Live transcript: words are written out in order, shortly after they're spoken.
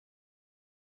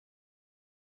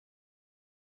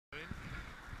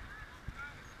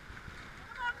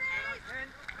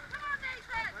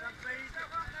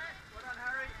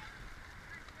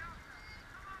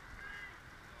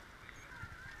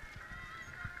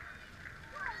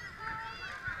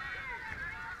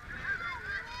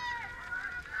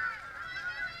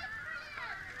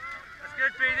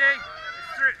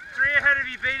of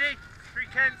you, Beanie. 3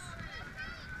 Kents.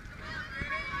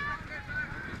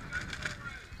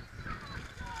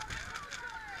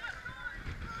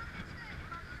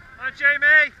 On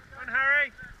Jamie. On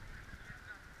Harry.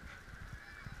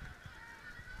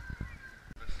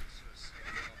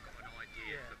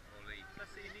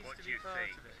 What do you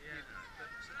think? Yeah.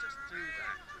 So just do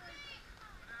that.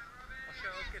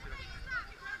 I'll give it.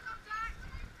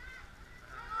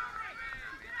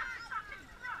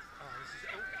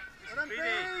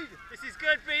 This is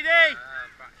good, BD. I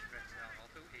thought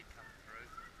he'd come through.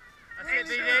 That's it,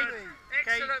 BD.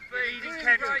 Excellent, BD. Leading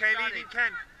Kent, okay, leading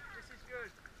Kent. This is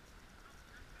good.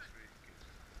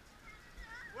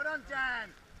 Well done, Dan.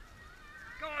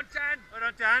 Go on, Dan. Well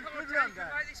done, Dan. Come on, Good Dan. run, You can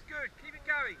Dan. make this good. Keep it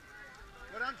going.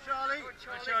 Well done, Charlie. Go on, Well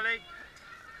Charlie. done, Charlie.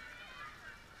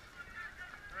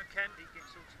 Well done, Kent. He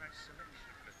gets automatic selection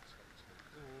for the top two.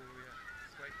 Oh, yeah.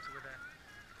 Let's wait until we're there.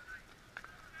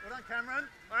 Well done, Cameron.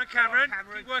 Well done, Cameron. Go on,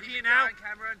 Cameron. Keep working Keep it now. going,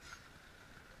 Cameron.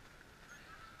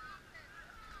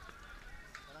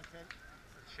 Well done, Ken.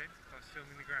 That's a shame. I was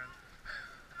filming the ground.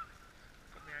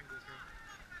 Got the angles wrong.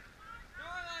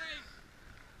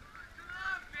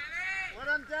 Well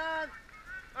done, Dan.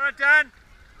 Well done, Dan.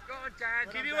 Go on, Dan.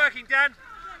 Keep done, it Dan. working, Dan.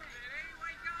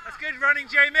 That's good running,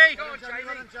 Jamie. Go on, Jamie.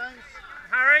 Well done, Jamie. James.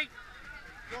 Harry.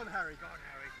 Go on, Harry. Go on,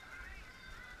 Harry.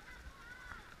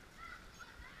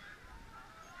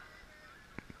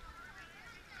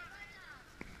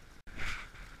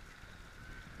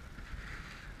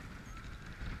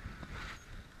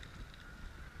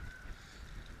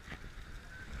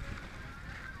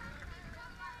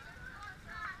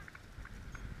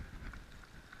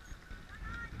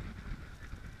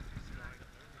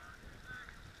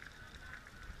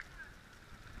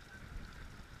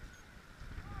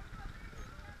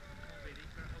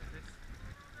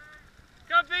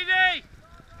 Come, BD.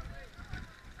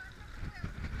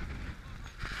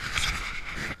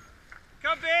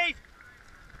 Come, B.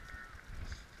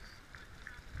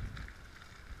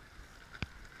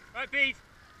 Right, Bede.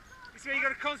 This is where you got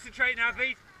to concentrate now,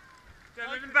 Bede. Don't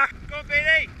let them back. Go on,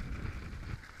 BD.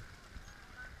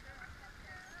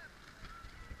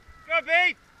 Go on,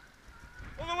 Bede.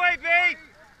 All the way, Bede.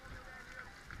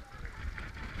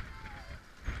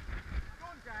 Go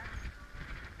on, Dan.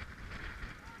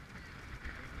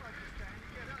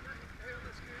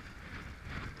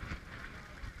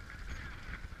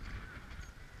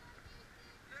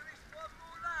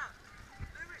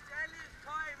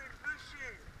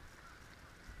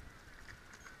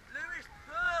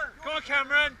 Go on,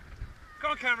 Cameron. Go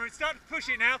on, Cameron. Start to push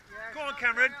it now. Go on,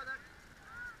 Cameron.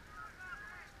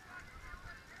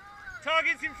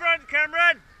 Target's in front,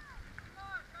 Cameron.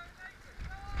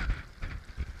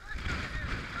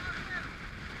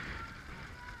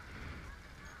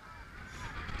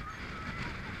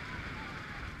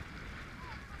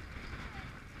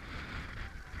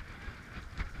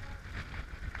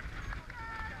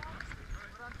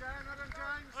 Well done, Dan. Well done,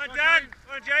 James. Well done, Dan.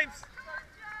 Well done, James.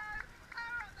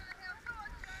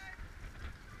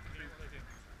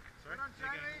 Well done,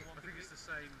 Jamie. I think it's the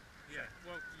same. Yeah.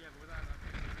 Well, yeah, but without that.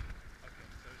 Okay,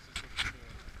 so it's just looking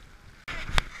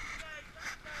more.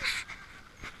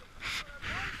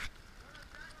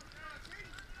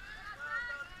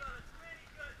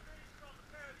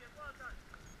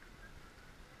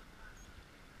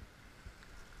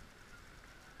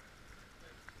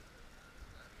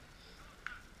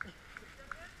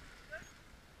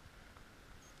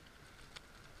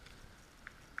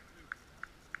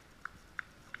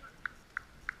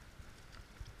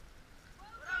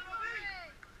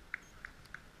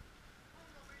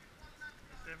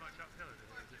 Is there much uphill? Is it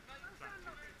flat?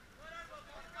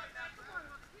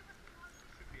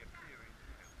 Should be appearing.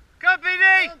 Go on, BD.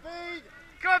 Well done, Bede.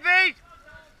 Go on, Bede.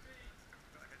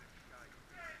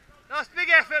 Last big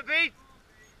effort, Bede.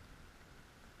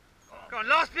 Go on,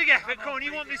 last big effort. Go on,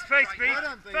 you want this place, Bede. Well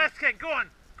done, Bede. First kick. Go on.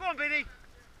 Go on, BD.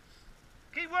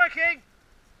 Keep working.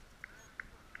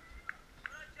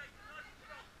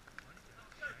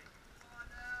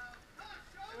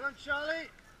 Well done, Charlie.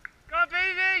 Go on,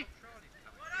 BD.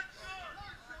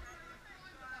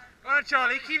 Well done,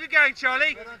 Charlie. Keep it going,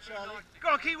 Charlie. Well done, Charlie. Go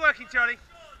on, keep working, Charlie.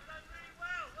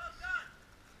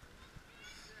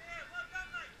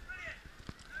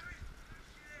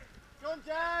 Go on,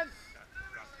 Dan.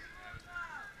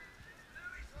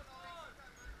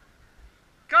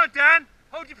 Go on, Dan.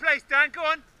 Hold your place, Dan. Go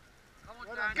on. Come on,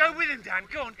 Well Dan. done, Go with him, Dan.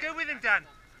 Go on. Go with him, Dan.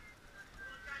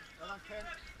 Well done, Ken.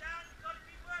 Well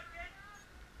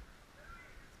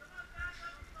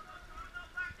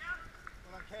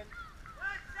done, Ken.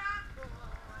 Oh,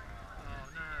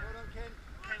 no. Well done, Ken.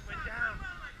 Ken went down.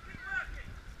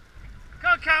 Go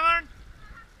on, Cameron.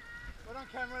 Well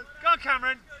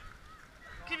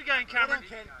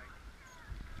Ken.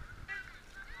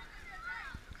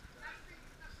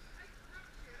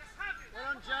 Well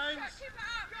done, James.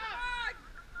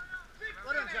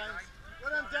 Well done, James.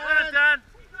 Well done, Dan. Well done, Dan.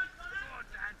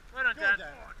 Well done, Go on, Dan.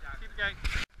 Dan. Keep it going.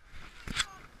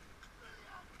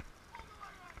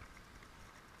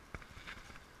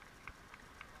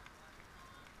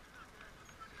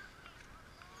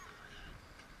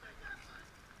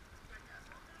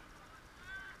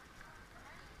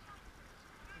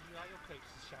 Would you like your coach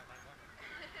to shout like that?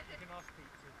 You can ask Pete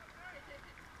to.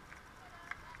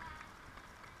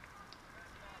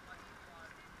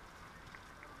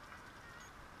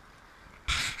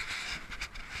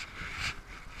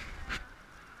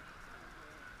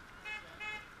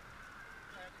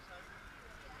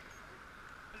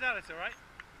 Is that it's alright?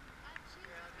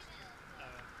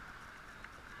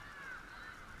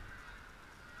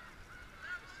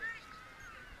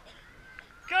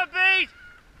 Come on, Bede!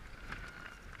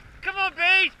 Come on,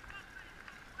 Bede!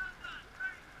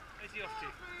 Where's he off to?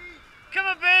 Come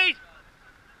on, Bede!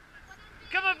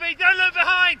 Come on, Bede, don't look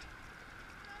behind!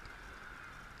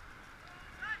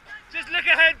 Just look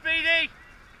ahead, Bede!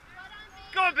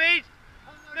 Go on, Bede!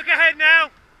 Look ahead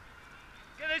now!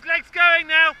 Get those legs going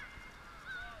now!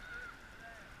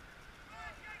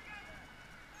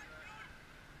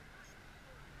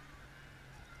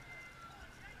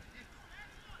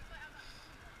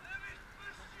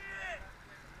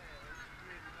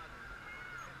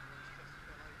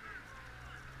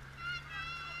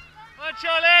 Come on,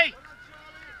 Charlie!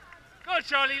 Go on,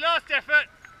 Charlie, last effort!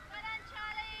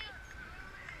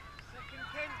 Second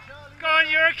Ken, Charlie. Go on,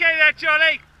 you're okay there,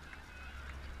 Charlie!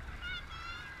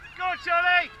 Go on,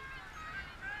 Charlie!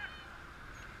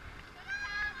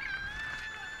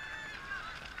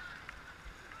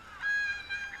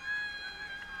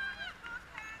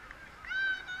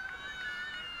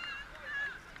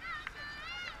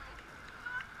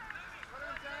 Well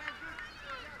done, Dan. Good. Yeah,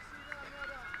 see that. Well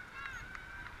done.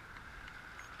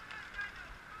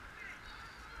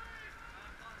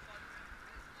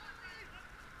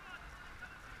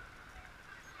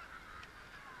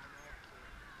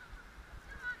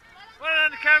 Well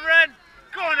done, Cameron!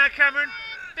 Go on now, Cameron!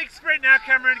 Big sprint now,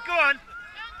 Cameron! Go on!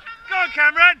 Go on,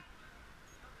 Cameron!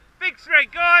 Big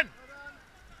sprint, go on!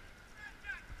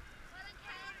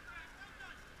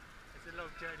 It's a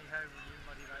long journey home when you're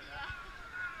muddy like that.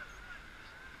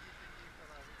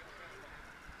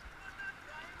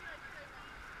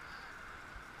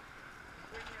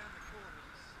 Went round the corner,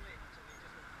 he slipped and he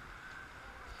just...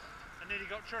 I nearly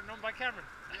got trodden on by Cameron.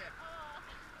 Yeah.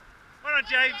 Well done,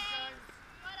 James!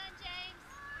 Well done, James.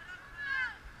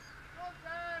 Go on,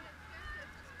 Dan.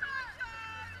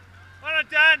 Well done,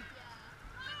 Dan!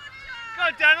 Go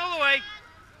on, Dan, all the way!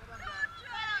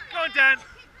 Go on, Dan!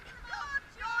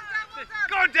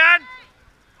 Go on, Dan!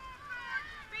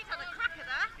 Beat had a cracker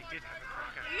there. He did have a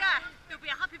cracker. Yeah, he'll be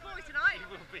a happy boy tonight. He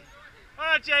will be. Well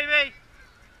done, Jamie!